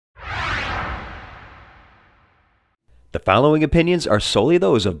The following opinions are solely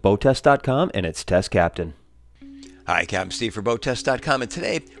those of BoatTEST.com and its test captain. Hi, Captain Steve for BoatTEST.com, and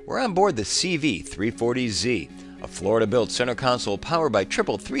today we're on board the SeaVee 340Z, a Florida-built center console powered by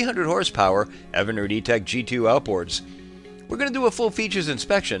triple 300 horsepower Evinrude E-TEC G2 outboards. We're going to do a full features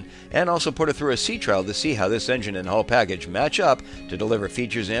inspection and also put it through a sea trial to see how this engine and hull package match up to deliver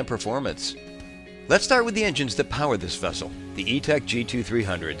features and performance. Let's start with the engines that power this vessel, the E-TEC G2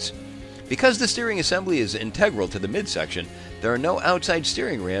 300s. Because the steering assembly is integral to the midsection, there are no outside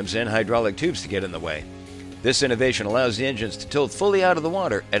steering rams and hydraulic tubes to get in the way. This innovation allows the engines to tilt fully out of the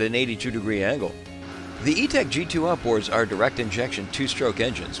water at an 82-degree angle. The E-TEC G2 outboards are direct injection two-stroke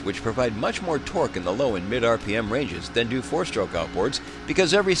engines, which provide much more torque in the low and mid RPM ranges than do four-stroke outboards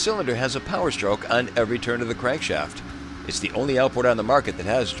because every cylinder has a power stroke on every turn of the crankshaft. It's the only outboard on the market that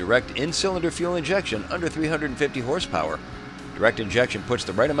has direct in-cylinder fuel injection under 350 horsepower. Direct injection puts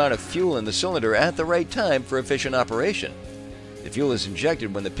the right amount of fuel in the cylinder at the right time for efficient operation. The fuel is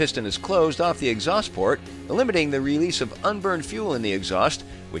injected when the piston is closed off the exhaust port, eliminating the release of unburned fuel in the exhaust,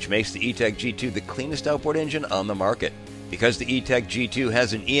 which makes the E-TEC G2 the cleanest outboard engine on the market. Because the E-TEC G2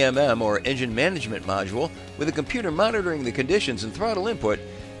 has an EMM or engine management module with a computer monitoring the conditions and throttle input,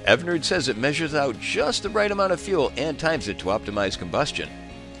 Evinrude says it measures out just the right amount of fuel and times it to optimize combustion.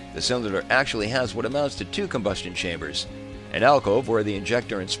 The cylinder actually has what amounts to two combustion chambers, an alcove where the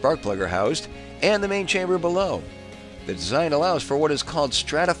injector and spark plug are housed, and the main chamber below. The design allows for what is called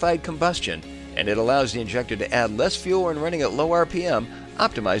stratified combustion, and it allows the injector to add less fuel when running at low RPM,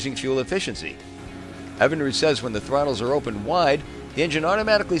 optimizing fuel efficiency. Evinrude says when the throttles are opened wide, the engine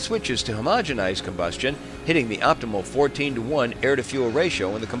automatically switches to homogenized combustion, hitting the optimal 14:1 air-to-fuel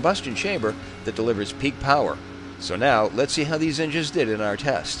ratio in the combustion chamber that delivers peak power. So now, let's see how these engines did in our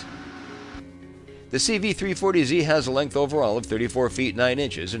test. The SeaVee 340Z has a length overall of 34 feet 9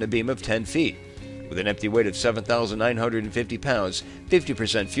 inches and a beam of 10 feet. With an empty weight of 7,950 pounds,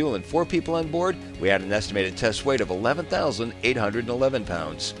 50% fuel, and 4 people on board, we had an estimated test weight of 11,811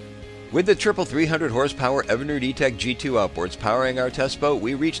 pounds. With the triple 300 horsepower Evinrude E-TEC G2 outboards powering our test boat,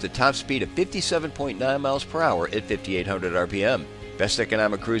 we reached a top speed of 57.9 miles per hour at 5,800 RPM. Best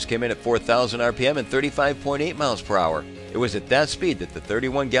economic cruise came in at 4,000 RPM and 35.8 miles per hour. It was at that speed that the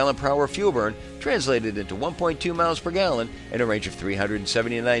 31 gallon per hour fuel burn translated into 1.2 miles per gallon and a range of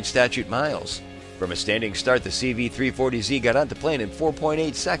 379 statute miles. From a standing start, the SeaVee 340Z got onto plane in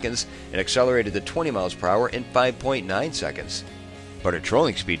 4.8 seconds and accelerated to 20 miles per hour in 5.9 seconds. But a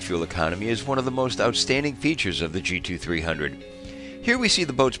trolling speed fuel economy is one of the most outstanding features of the G2 300. Here we see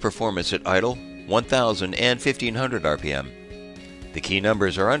the boat's performance at idle, 1,000 and 1,500 RPM. The key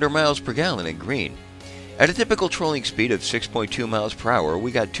numbers are under miles per gallon in green. At a typical trolling speed of 6.2 miles per hour,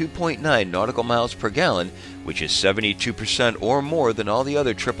 we got 2.9 nautical miles per gallon, which is 72% or more than all the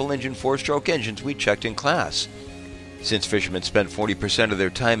other triple-engine four-stroke engines we checked in class. Since fishermen spend 40% of their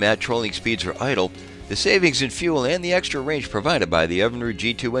time at trolling speeds or idle, the savings in fuel and the extra range provided by the Evinrude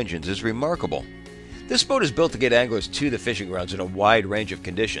G2 engines is remarkable. This boat is built to get anglers to the fishing grounds in a wide range of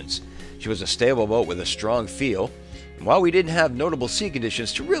conditions. She was a stable boat with a strong feel, and while we didn't have notable sea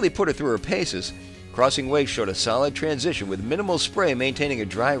conditions to really put her through her paces, crossing waves showed a solid transition with minimal spray maintaining a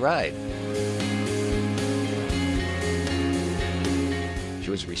dry ride. She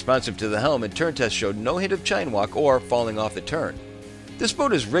was responsive to the helm, and turn tests showed no hint of chine walk or falling off the turn. This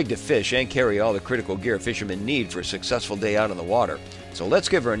boat is rigged to fish and carry all the critical gear fishermen need for a successful day out on the water, so let's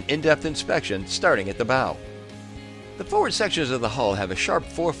give her an in-depth inspection starting at the bow. The forward sections of the hull have a sharp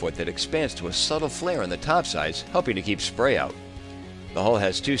forefoot that expands to a subtle flare on the topsides, helping to keep spray out. The hull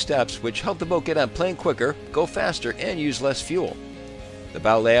has two steps, which help the boat get on plane quicker, go faster, and use less fuel. The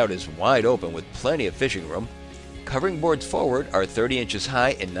bow layout is wide open with plenty of fishing room. Covering boards forward are 30 inches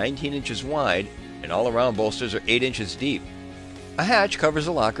high and 19 inches wide, and all-around bolsters are 8 inches deep. A hatch covers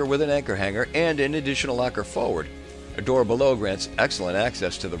a locker with an anchor hanger and an additional locker forward. A door below grants excellent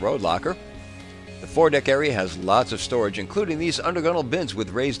access to the road locker. The foredeck area has lots of storage, including these undergunnel bins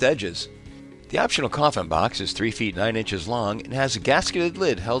with raised edges. The optional coffin box is 3 feet 9 inches long and has a gasketed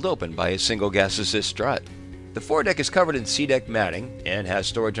lid held open by a single gas assist strut. The foredeck is covered in SeaDeck matting and has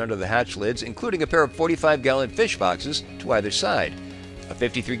storage under the hatch lids, including a pair of 45-gallon fish boxes to either side, a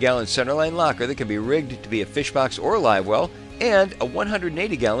 53-gallon centerline locker that can be rigged to be a fish box or live well, and a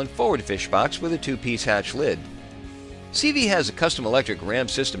 180-gallon forward fish box with a two-piece hatch lid. SeaVee has a custom electric ram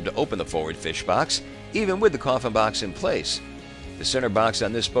system to open the forward fish box, even with the coffin box in place. The center box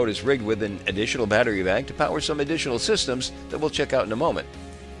on this boat is rigged with an additional battery bank to power some additional systems that we'll check out in a moment.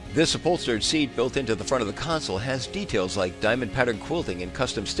 This upholstered seat built into the front of the console has details like diamond pattern quilting and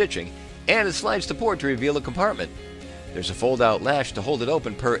custom stitching, and it slides to port to reveal a compartment. There's a fold-out latch to hold it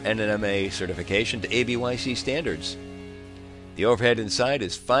open per NMA certification to ABYC standards. The overhead inside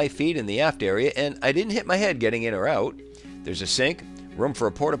is 5 feet in the aft area, and I didn't hit my head getting in or out. There's a sink, room for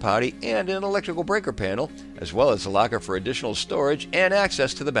a porta potty, and an electrical breaker panel, as well as a locker for additional storage and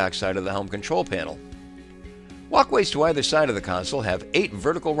access to the backside of the helm control panel. Walkways to either side of the console have 8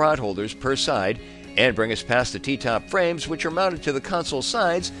 vertical rod holders per side and bring us past the T-top frames, which are mounted to the console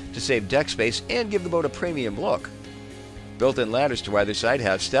sides to save deck space and give the boat a premium look. Built-in ladders to either side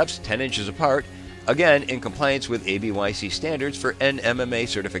have steps 10 inches apart, again in compliance with ABYC standards for NMMA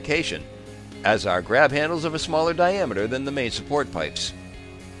certification, as are grab handles of a smaller diameter than the main support pipes.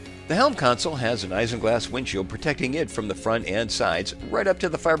 The helm console has an isinglass windshield protecting it from the front and sides right up to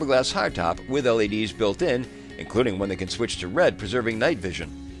the fiberglass hardtop with LEDs built in, including one that can switch to red, preserving night vision.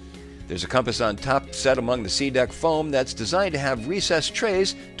 There's a compass on top set among the SeaDeck foam that's designed to have recessed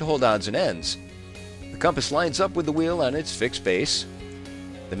trays to hold odds and ends. The compass lines up with the wheel on its fixed base.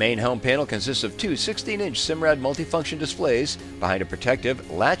 The main helm panel consists of 2 16-inch Simrad multifunction displays behind a protective,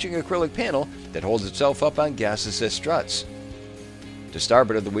 latching acrylic panel that holds itself up on gas assist struts. To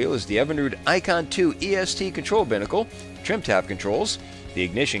starboard of the wheel is the Evinrude Icon 2 EST control binnacle, trim tab controls, the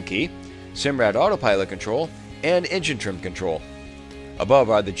ignition key, Simrad autopilot control, and engine trim control. Above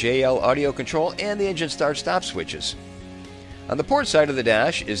are the JL audio control and the engine start-stop switches. On the port side of the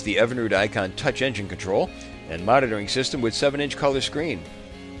dash is the Evinrude Icon touch engine control and monitoring system with 7-inch color screen.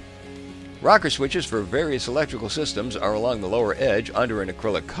 Rocker switches for various electrical systems are along the lower edge under an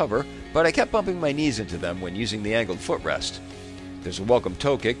acrylic cover, but I kept bumping my knees into them when using the angled footrest. There's a welcome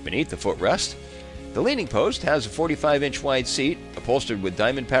toe kick beneath the footrest. The leaning post has a 45-inch wide seat upholstered with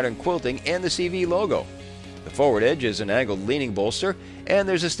diamond pattern quilting and the SeaVee logo. The forward edge is an angled leaning bolster, and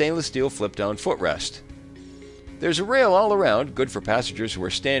there's a stainless steel flip-down footrest. There's a rail all around, good for passengers who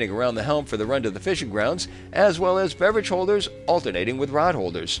are standing around the helm for the run to the fishing grounds, as well as beverage holders alternating with rod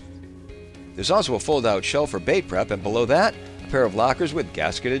holders. There's also a fold-out shelf for bait prep, and below that, a pair of lockers with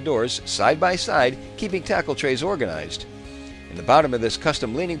gasketed doors side by side, keeping tackle trays organized. In the bottom of this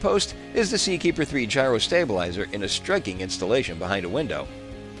custom leaning post is the Seakeeper 3 gyro stabilizer in a striking installation behind a window.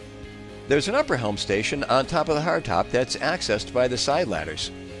 There's an upper helm station on top of the hardtop that's accessed by the side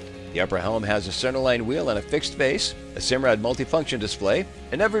ladders. The upper helm has a centerline wheel on a fixed base, a Simrad multifunction display,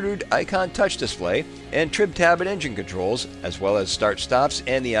 an Evinrude Icon touch display, and trim tab and engine controls, as well as start-stops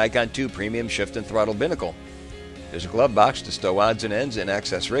and the Icon 2 premium shift and throttle binnacle. There's a glove box to stow odds and ends and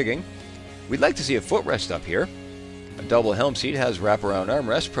access rigging. We'd like to see a footrest up here. A double helm seat has wraparound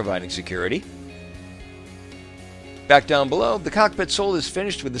armrests providing security. Back down below, the cockpit sole is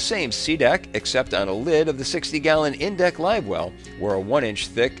finished with the same SeaDeck, except on a lid of the 60-gallon in-deck live well, where a 1-inch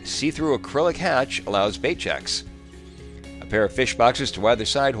thick, see-through acrylic hatch allows bait checks. A pair of fish boxes to either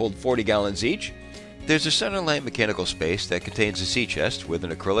side hold 40 gallons each. There's a centerline mechanical space that contains a sea chest with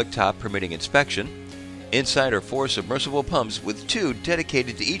an acrylic top permitting inspection. Inside are 4 submersible pumps with 2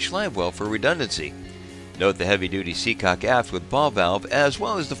 dedicated to each live well for redundancy. Note the heavy-duty seacock aft with ball valve, as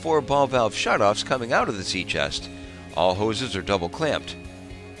well as the 4 ball valve shutoffs coming out of the sea chest. All hoses are double clamped.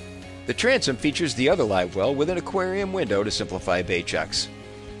 The transom features the other live well with an aquarium window to simplify bait checks.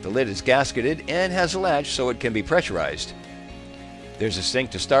 The lid is gasketed and has a latch so it can be pressurized. There's a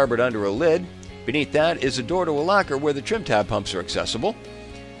sink to starboard under a lid. Beneath that is a door to a locker where the trim tab pumps are accessible.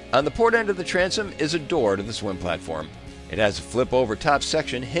 On the port end of the transom is a door to the swim platform. It has a flip-over top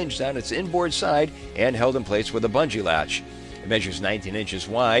section hinged on its inboard side and held in place with a bungee latch. It measures 19 inches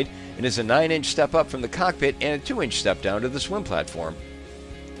wide and is a 9-inch step up from the cockpit and a 2-inch step down to the swim platform.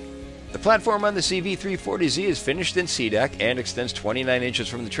 The platform on the SeaVee 340Z is finished in SeaDeck and extends 29 inches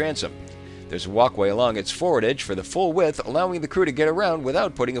from the transom. There's a walkway along its forward edge for the full width, allowing the crew to get around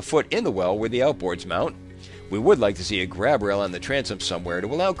without putting a foot in the well where the outboards mount. We would like to see a grab rail on the transom somewhere to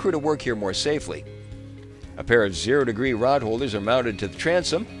allow crew to work here more safely. A pair of 0-degree rod holders are mounted to the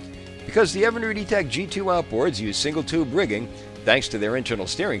transom. Because the Evinrude E-TEC G2 outboards use single-tube rigging, thanks to their internal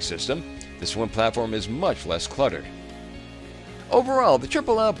steering system, the swim platform is much less cluttered. Overall, the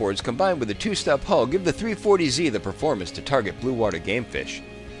triple outboards combined with the 2-step hull give the 340Z the performance to target blue water game fish.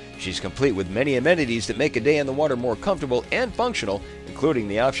 She's complete with many amenities that make a day in the water more comfortable and functional, including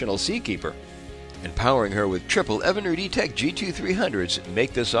the optional Seakeeper. And powering her with triple Evinrude E-TEC G2 300s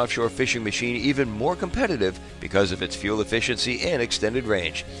make this offshore fishing machine even more competitive because of its fuel efficiency and extended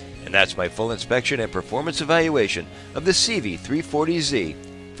range. And that's my full inspection and performance evaluation of the SeaVee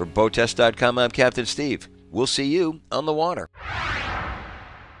 340Z. For BoatTEST.com, I'm Captain Steve. We'll see you on the water.